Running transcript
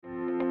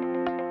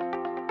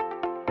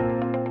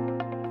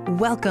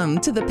Welcome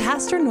to the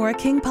Pastor Nora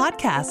King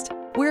Podcast.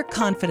 We're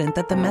confident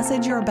that the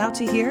message you're about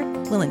to hear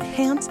will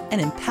enhance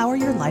and empower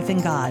your life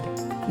in God.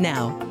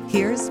 Now,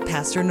 here's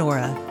Pastor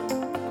Nora.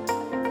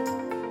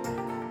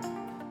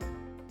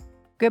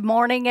 Good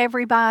morning,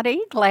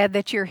 everybody. Glad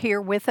that you're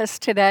here with us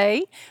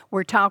today.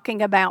 We're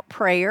talking about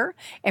prayer,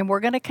 and we're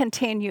going to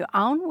continue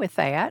on with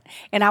that.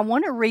 And I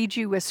want to read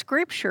you a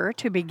scripture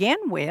to begin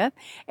with,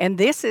 and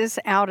this is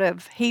out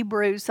of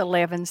Hebrews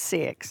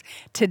 11:6.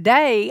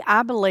 Today,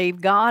 I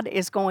believe God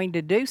is going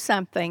to do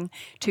something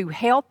to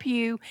help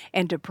you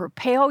and to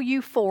propel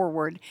you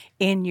forward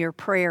in your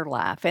prayer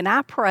life. And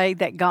I pray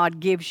that God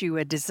gives you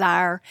a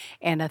desire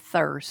and a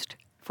thirst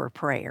for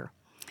prayer.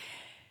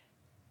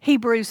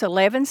 Hebrews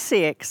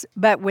 11:6,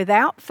 but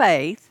without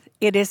faith,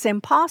 it is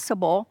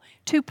impossible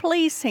to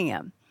please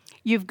Him.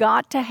 You've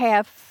got to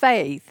have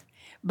faith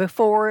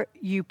before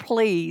you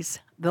please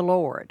the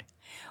Lord.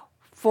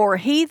 For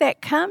he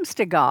that comes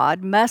to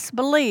God must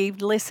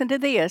believe, listen to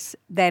this,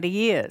 that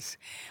He is.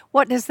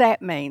 What does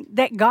that mean?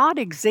 That God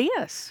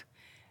exists.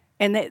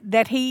 And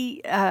that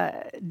He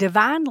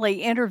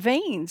divinely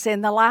intervenes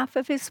in the life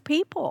of His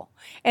people.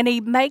 And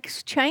He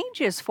makes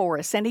changes for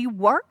us, and He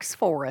works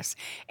for us.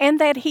 And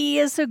that He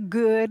is a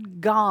good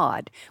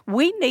God.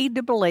 We need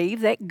to believe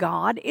that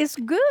God is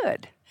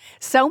good.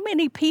 So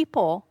many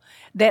people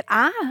that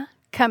I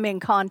come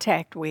in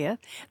contact with,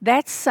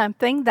 that's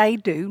something they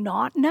do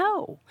not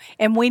know.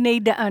 And we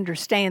need to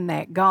understand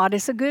that God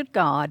is a good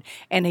God,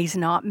 and He's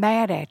not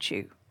mad at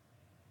you.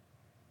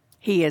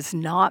 He is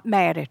not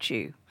mad at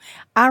you.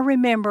 I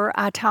remember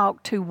I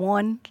talked to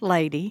one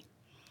lady,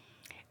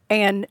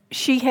 and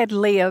she had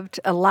lived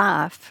a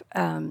life,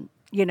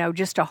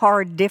 just a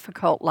hard,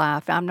 difficult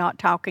life. I'm not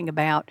talking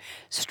about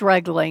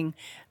struggling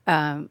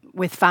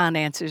with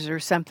finances or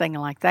something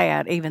like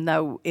that, even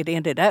though it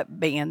ended up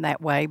being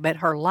that way. But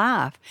her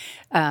life,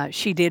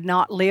 she did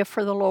not live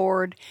for the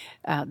Lord.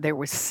 There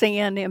was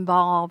sin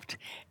involved,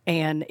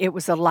 and it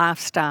was a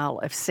lifestyle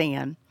of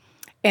sin.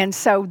 And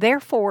so,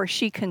 therefore,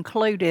 she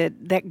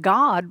concluded that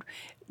God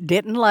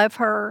didn't love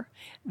her,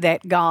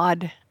 that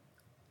God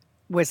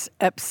was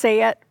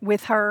upset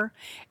with her.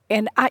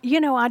 And, I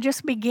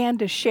just began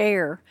to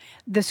share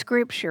the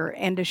scripture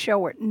and to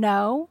show her,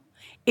 no,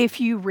 if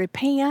you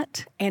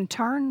repent and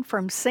turn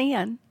from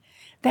sin,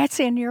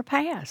 that's in your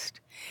past.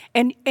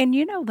 And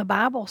the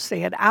Bible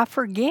said, I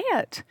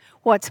forget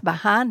what's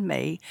behind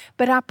me,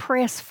 but I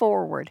press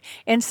forward.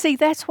 And see,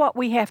 that's what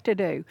we have to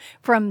do.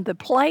 From the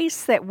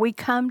place that we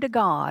come to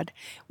God,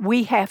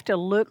 we have to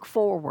look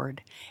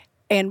forward.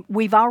 And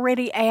we've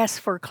already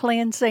asked for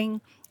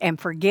cleansing and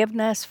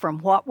forgiveness from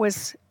what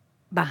was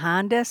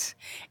behind us,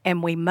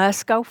 and we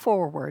must go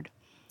forward.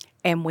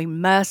 And we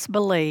must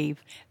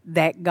believe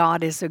that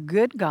God is a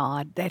good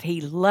God, that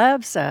He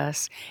loves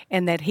us,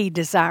 and that He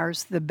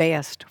desires the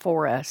best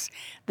for us.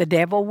 The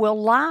devil will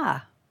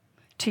lie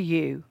to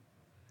you.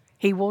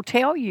 He will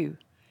tell you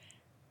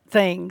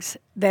things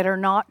that are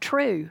not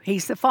true.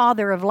 He's the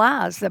father of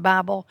lies, the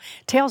Bible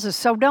tells us.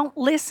 So don't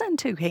listen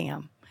to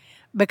him,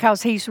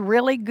 because he's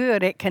really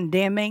good at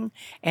condemning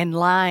and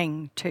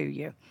lying to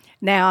you.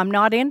 Now, I'm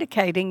not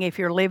indicating if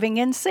you're living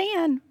in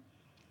sin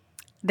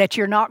that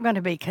you're not going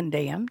to be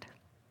condemned.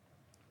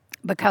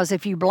 Because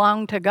if you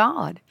belong to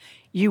God,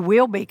 you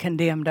will be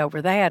condemned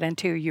over that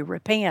until you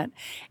repent.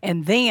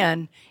 And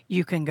then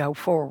you can go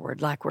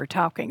forward like we're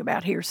talking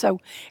about here. So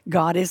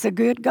God is a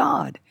good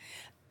God.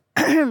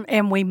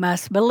 And we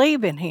must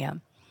believe in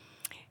Him.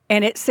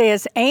 And it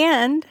says,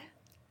 and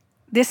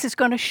this is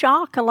going to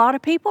shock a lot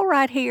of people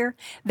right here,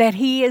 that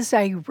He is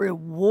a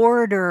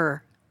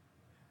rewarder.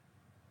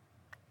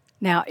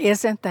 Now,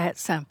 isn't that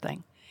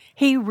something?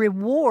 He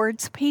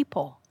rewards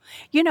people.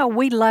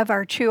 We love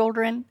our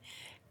children.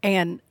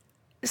 And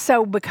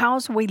so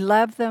because we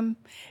love them,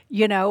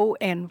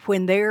 and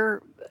when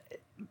they're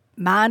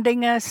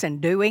minding us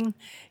and doing,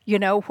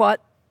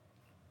 what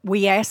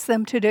we ask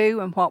them to do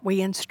and what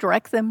we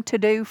instruct them to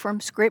do from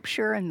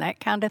Scripture and that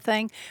kind of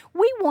thing,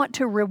 we want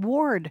to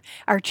reward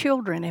our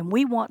children and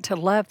we want to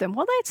love them.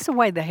 Well, that's the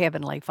way the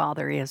Heavenly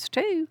Father is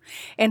too.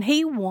 And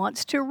He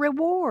wants to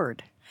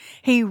reward.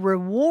 He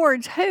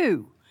rewards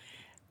who?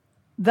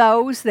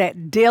 Those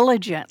that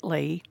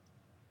diligently,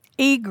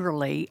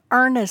 eagerly,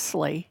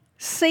 earnestly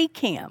seek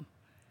Him.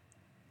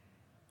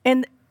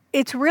 And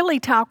it's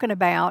really talking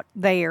about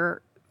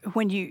there,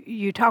 when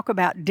you talk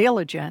about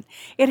diligent,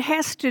 it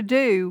has to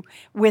do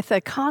with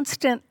a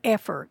constant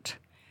effort,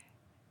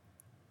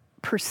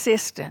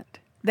 persistent,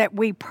 that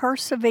we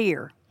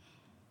persevere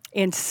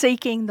in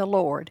seeking the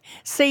Lord.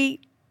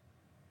 See,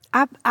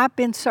 I've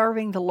been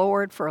serving the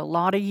Lord for a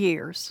lot of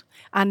years.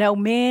 I know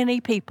many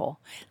people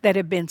that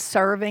have been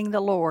serving the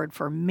Lord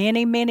for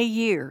many, many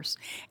years.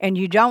 And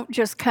you don't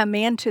just come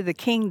into the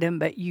kingdom,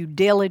 but you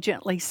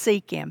diligently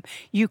seek Him.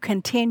 You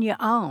continue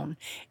on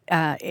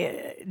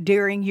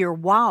during your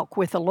walk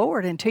with the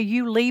Lord until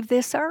you leave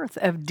this earth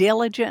of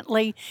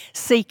diligently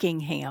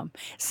seeking Him.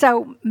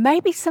 So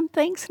maybe some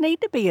things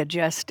need to be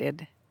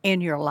adjusted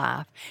in your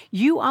life.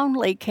 You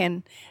only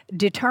can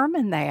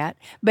determine that.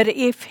 But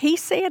if he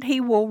said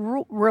he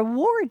will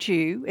reward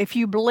you, if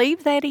you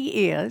believe that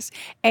he is,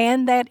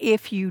 and that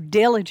if you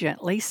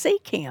diligently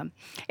seek him.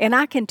 And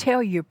I can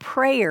tell you,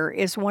 prayer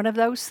is one of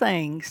those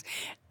things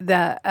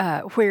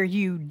where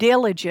you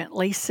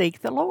diligently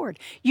seek the Lord.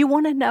 You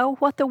want to know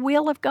what the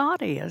will of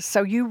God is,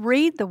 so you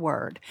read the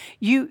Word.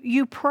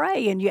 You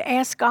pray and you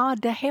ask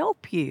God to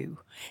help you.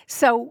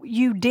 So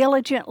you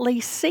diligently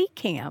seek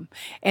him.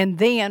 And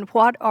then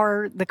what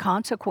are the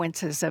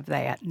consequences of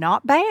that?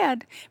 Not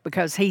bad,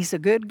 because he's a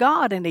good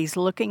God and he's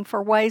looking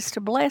for ways to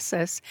bless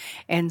us.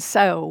 And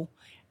so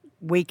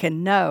we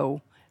can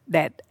know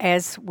that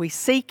as we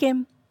seek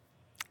him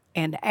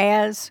and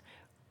as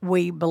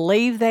we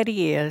believe that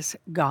he is,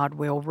 God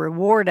will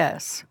reward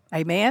us.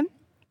 Amen?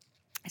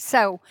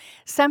 So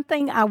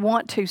something I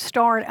want to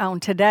start on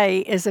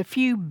today is a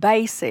few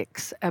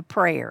basics of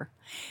prayer.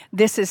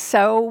 This is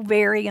so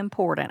very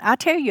important. I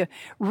tell you,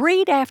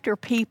 read after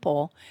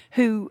people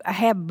who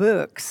have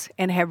books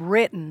and have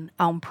written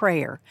on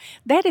prayer.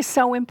 That is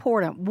so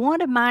important.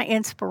 One of my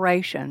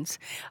inspirations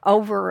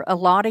over a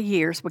lot of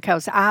years,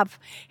 because I've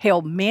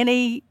held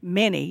many,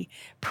 many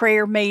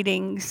prayer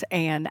meetings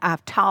and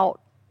I've taught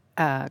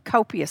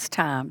copious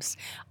times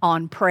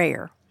on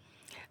prayer.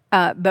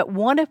 But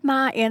one of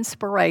my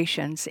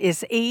inspirations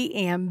is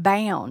E.M.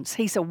 Bounds.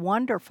 He's a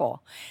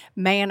wonderful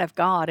man of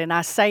God, and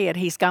I say it,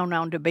 he's gone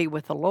on to be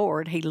with the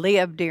Lord. He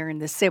lived during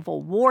the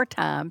Civil War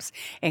times,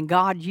 and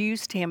God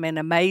used him in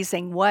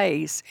amazing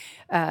ways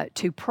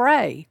to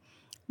pray.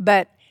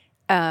 But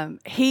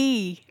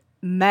he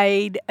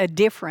made a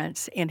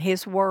difference in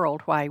his world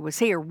while he was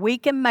here. We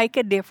can make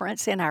a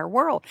difference in our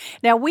world.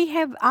 Now, we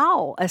have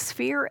all a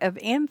sphere of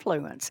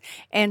influence,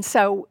 and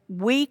so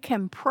we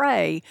can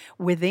pray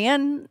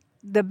within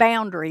the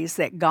boundaries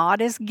that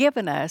God has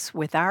given us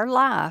with our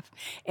life,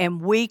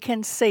 and we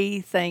can see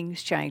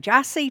things change.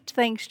 I see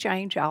things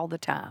change all the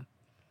time.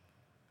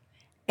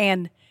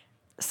 And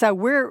so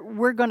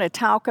we're going to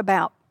talk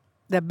about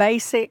the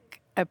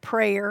basic of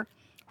prayer,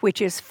 which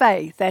is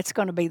faith. That's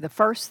going to be the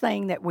first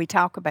thing that we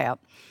talk about.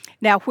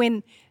 Now,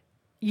 when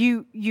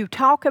you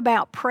talk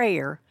about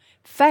prayer,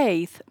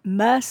 faith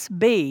must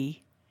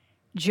be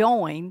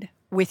joined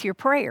with your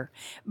prayer.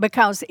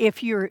 Because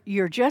if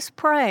you're just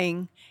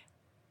praying,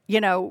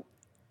 and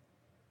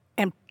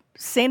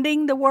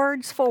sending the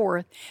words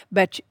forth,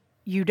 but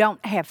you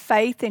don't have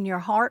faith in your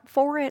heart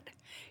for it,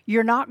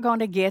 you're not going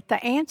to get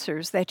the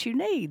answers that you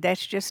need.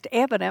 That's just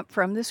evident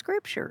from the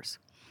scriptures.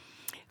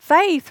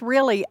 Faith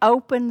really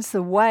opens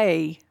the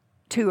way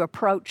to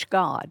approach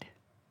God.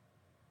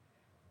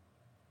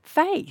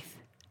 Faith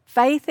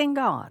in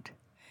God.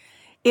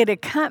 It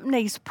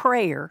accompanies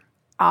prayer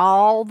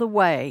all the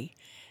way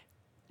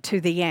to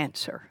the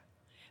answer.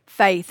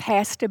 Faith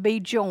has to be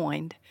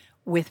joined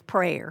with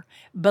prayer,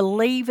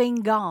 believing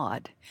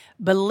God,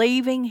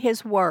 believing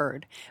his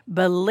word,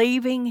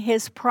 believing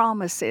his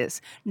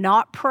promises,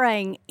 not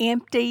praying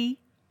empty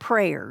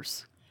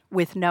prayers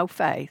with no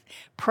faith,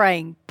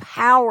 praying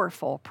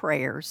powerful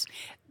prayers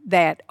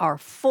that are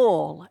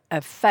full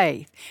of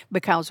faith,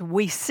 because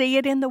we see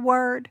it in the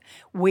Word,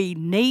 we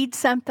need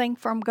something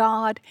from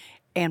God,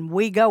 and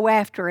we go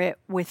after it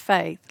with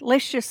faith.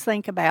 Let's just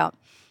think about,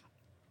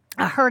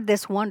 I heard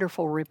this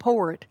wonderful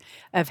report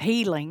of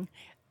healing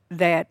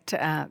that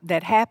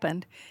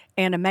happened,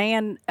 and a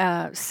man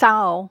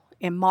saw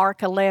in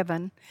Mark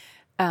 11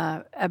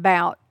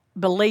 about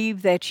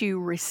believe that you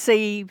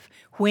receive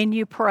when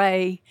you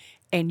pray,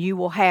 and you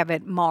will have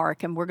it,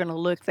 Mark, and we're going to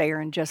look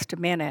there in just a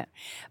minute.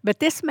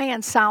 But this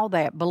man saw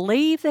that.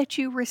 Believe that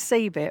you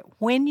receive it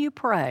when you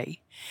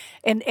pray.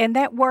 And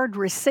that word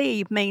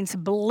receive means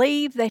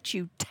believe that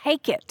you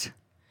take it.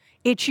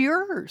 It's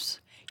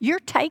yours. You're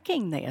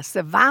taking this.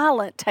 The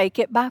violent take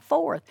it by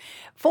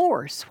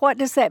force. What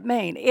does that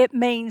mean? It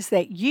means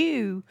that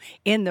you,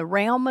 in the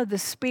realm of the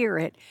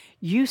Spirit,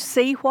 you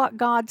see what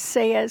God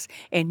says,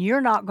 and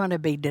you're not going to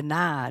be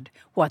denied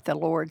what the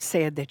Lord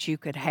said that you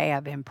could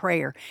have in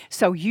prayer.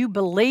 So you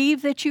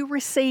believe that you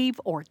receive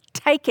or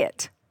take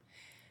it,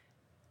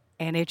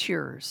 and it's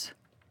yours,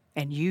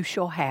 and you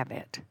shall have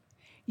it.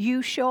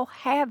 You shall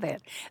have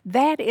it.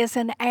 That is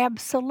an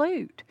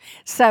absolute.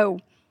 So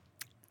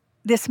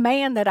this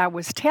man that I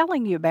was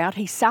telling you about,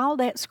 he saw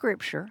that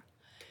scripture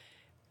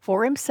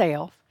for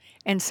himself.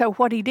 And so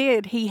what he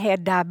did, he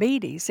had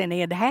diabetes, and he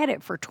had had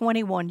it for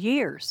 21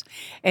 years.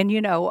 And,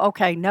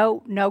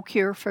 no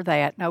cure for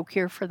that, no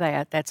cure for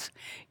that. That's,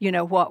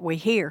 what we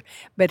hear.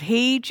 But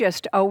he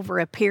just, over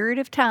a period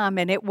of time,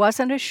 and it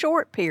wasn't a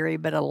short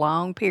period, but a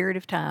long period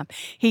of time,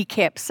 he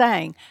kept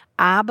saying,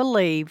 I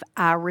believe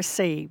I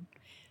received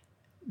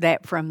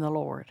that from the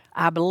Lord.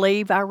 I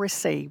believe I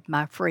received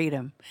my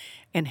freedom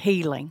and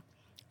healing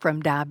from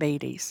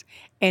diabetes.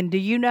 And do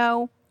you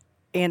know,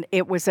 and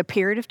it was a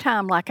period of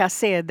time, like I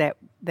said,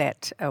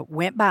 that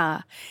went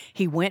by.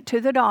 He went to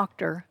the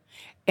doctor,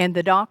 and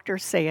the doctor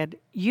said,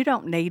 you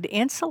don't need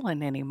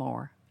insulin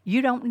anymore.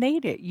 You don't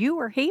need it. You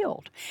are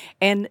healed.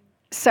 And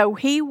so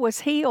he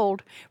was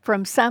healed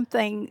from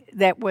something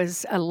that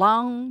was a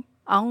long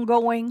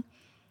ongoing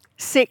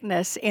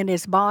sickness in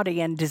his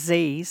body and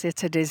disease.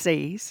 It's a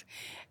disease.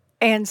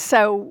 And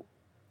so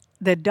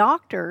the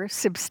doctor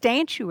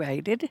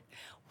substantiated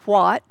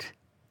what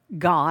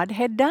God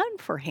had done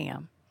for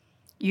him.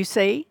 You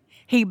see,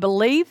 he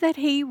believed that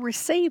he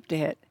received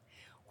it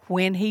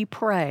when he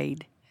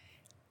prayed,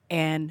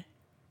 and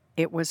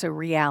it was a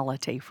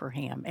reality for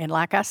him. And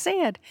like I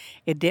said,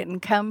 it didn't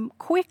come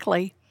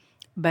quickly,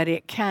 but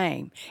it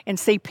came. And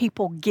see,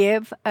 people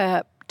give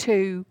up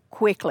too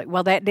quickly.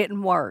 Well, that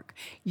didn't work.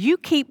 You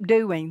keep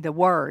doing the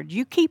word.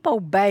 You keep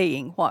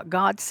obeying what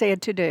God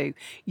said to do.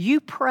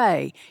 You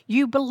pray.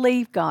 You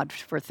believe God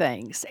for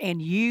things,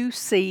 and you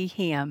see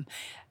Him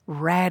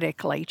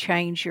radically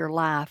change your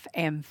life.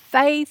 And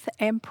faith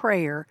and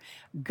prayer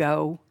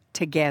go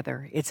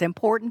together. It's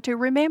important to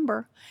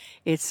remember.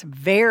 It's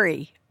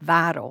very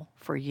vital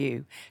for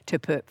you to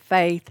put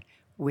faith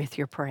with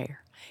your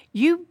prayer.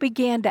 You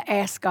begin to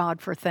ask God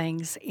for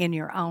things in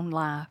your own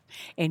life,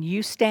 and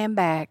you stand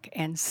back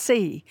and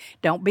see.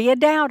 Don't be a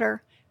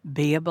doubter,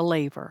 be a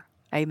believer.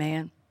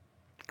 Amen.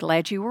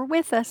 Glad you were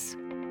with us.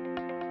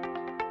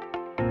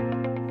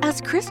 As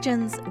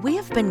Christians, we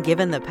have been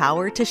given the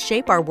power to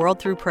shape our world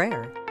through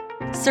prayer.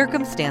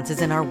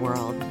 Circumstances in our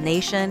world,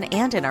 nation,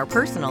 and in our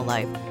personal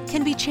life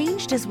can be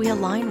changed as we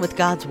align with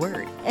God's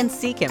Word and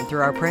seek Him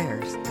through our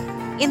prayers.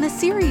 In the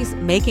series,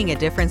 Making a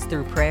Difference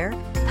Through Prayer,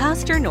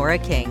 Pastor Nora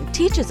King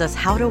teaches us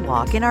how to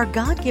walk in our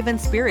God-given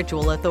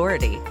spiritual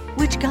authority,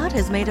 which God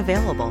has made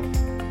available.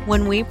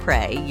 When we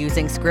pray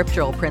using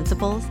scriptural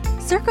principles,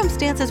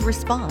 circumstances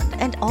respond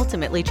and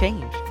ultimately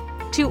change.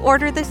 To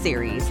order the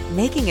series,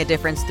 Making a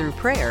Difference Through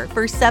Prayer,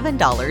 for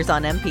 $7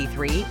 on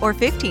MP3 or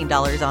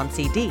 $15 on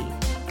CD,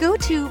 go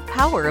to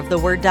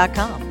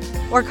poweroftheword.com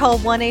or call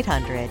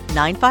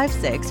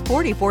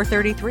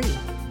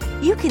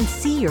 1-800-956-4433. You can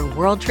see your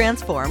world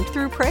transformed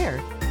through prayer.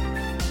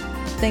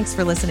 Thanks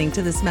for listening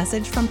to this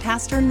message from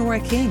Pastor Nora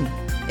King.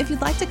 If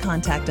you'd like to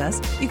contact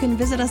us, you can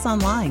visit us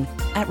online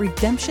at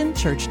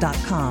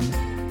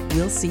redemptionchurch.com.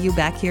 We'll see you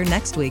back here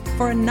next week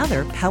for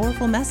another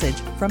powerful message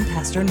from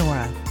Pastor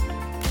Nora.